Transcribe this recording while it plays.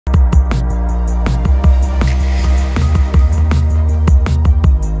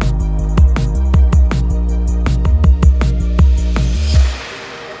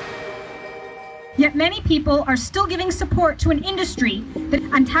people are still giving support to an industry that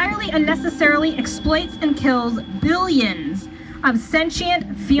entirely unnecessarily exploits and kills billions of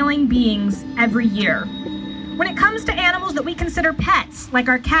sentient, feeling beings every year. When it comes to animals that we consider pets, like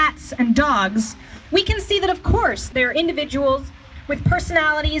our cats and dogs, we can see that, of course, they're individuals with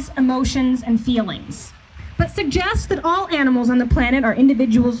personalities, emotions, and feelings. But suggest that all animals on the planet are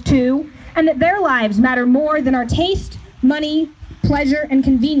individuals too, and that their lives matter more than our taste, money, pleasure, and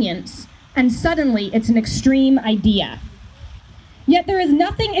convenience, and suddenly it's an extreme idea. Yet there is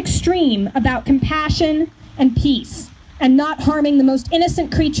nothing extreme about compassion and peace, and not harming the most innocent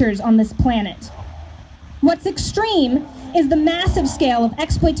creatures on this planet. What's extreme is the massive scale of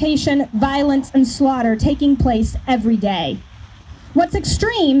exploitation, violence, and slaughter taking place every day. What's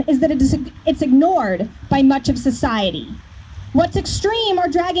extreme is that it's ignored by much of society. What's extreme are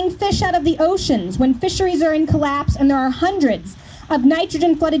dragging fish out of the oceans when fisheries are in collapse and there are hundreds of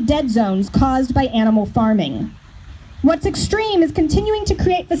nitrogen-flooded dead zones caused by animal farming. What's extreme is continuing to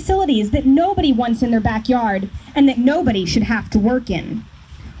create facilities that nobody wants in their backyard and that nobody should have to work in.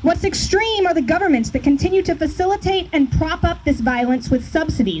 What's extreme are the governments that continue to facilitate and prop up this violence with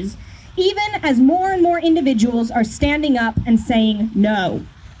subsidies, even as more and more individuals are standing up and saying no.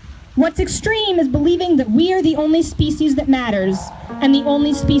 What's extreme is believing that we are the only species that matters and the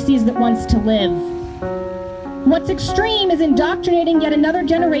only species that wants to live. What's extreme is indoctrinating yet another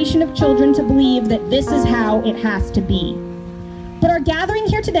generation of children to believe that this is how it has to be. But our gathering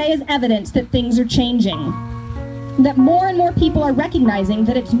here today is evidence that things are changing, that more and more people are recognizing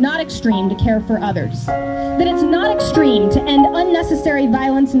that it's not extreme to care for others, that it's not extreme to end unnecessary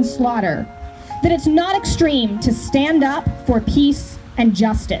violence and slaughter, that it's not extreme to stand up for peace and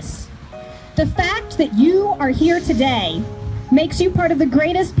justice. The fact that you are here today makes you part of the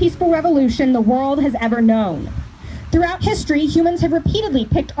greatest peaceful revolution the world has ever known. Throughout history, humans have repeatedly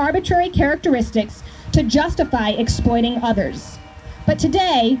picked arbitrary characteristics to justify exploiting others. But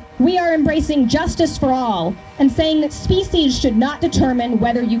today, we are embracing justice for all and saying that species should not determine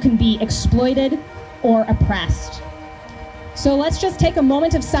whether you can be exploited or oppressed. So let's just take a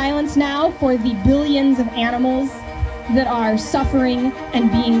moment of silence now for the billions of animals that are suffering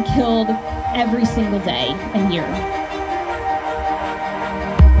and being killed every single day and year.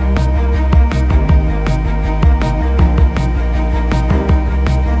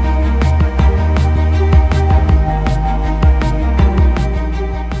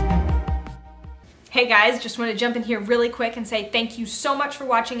 Hey guys, just want to jump in here really quick and say thank you so much for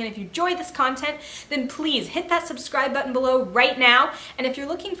watching, and if you enjoyed this content, then please hit that subscribe button below right now. And if you're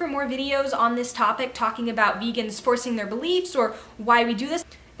looking for more videos on this topic, talking about vegans forcing their beliefs or why we do this,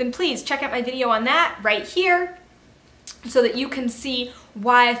 then please check out my video on that right here so that you can see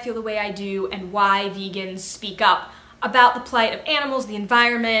why I feel the way I do and why vegans speak up about the plight of animals, the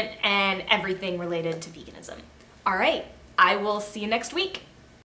environment, and everything related to veganism. All right, I will see you next week.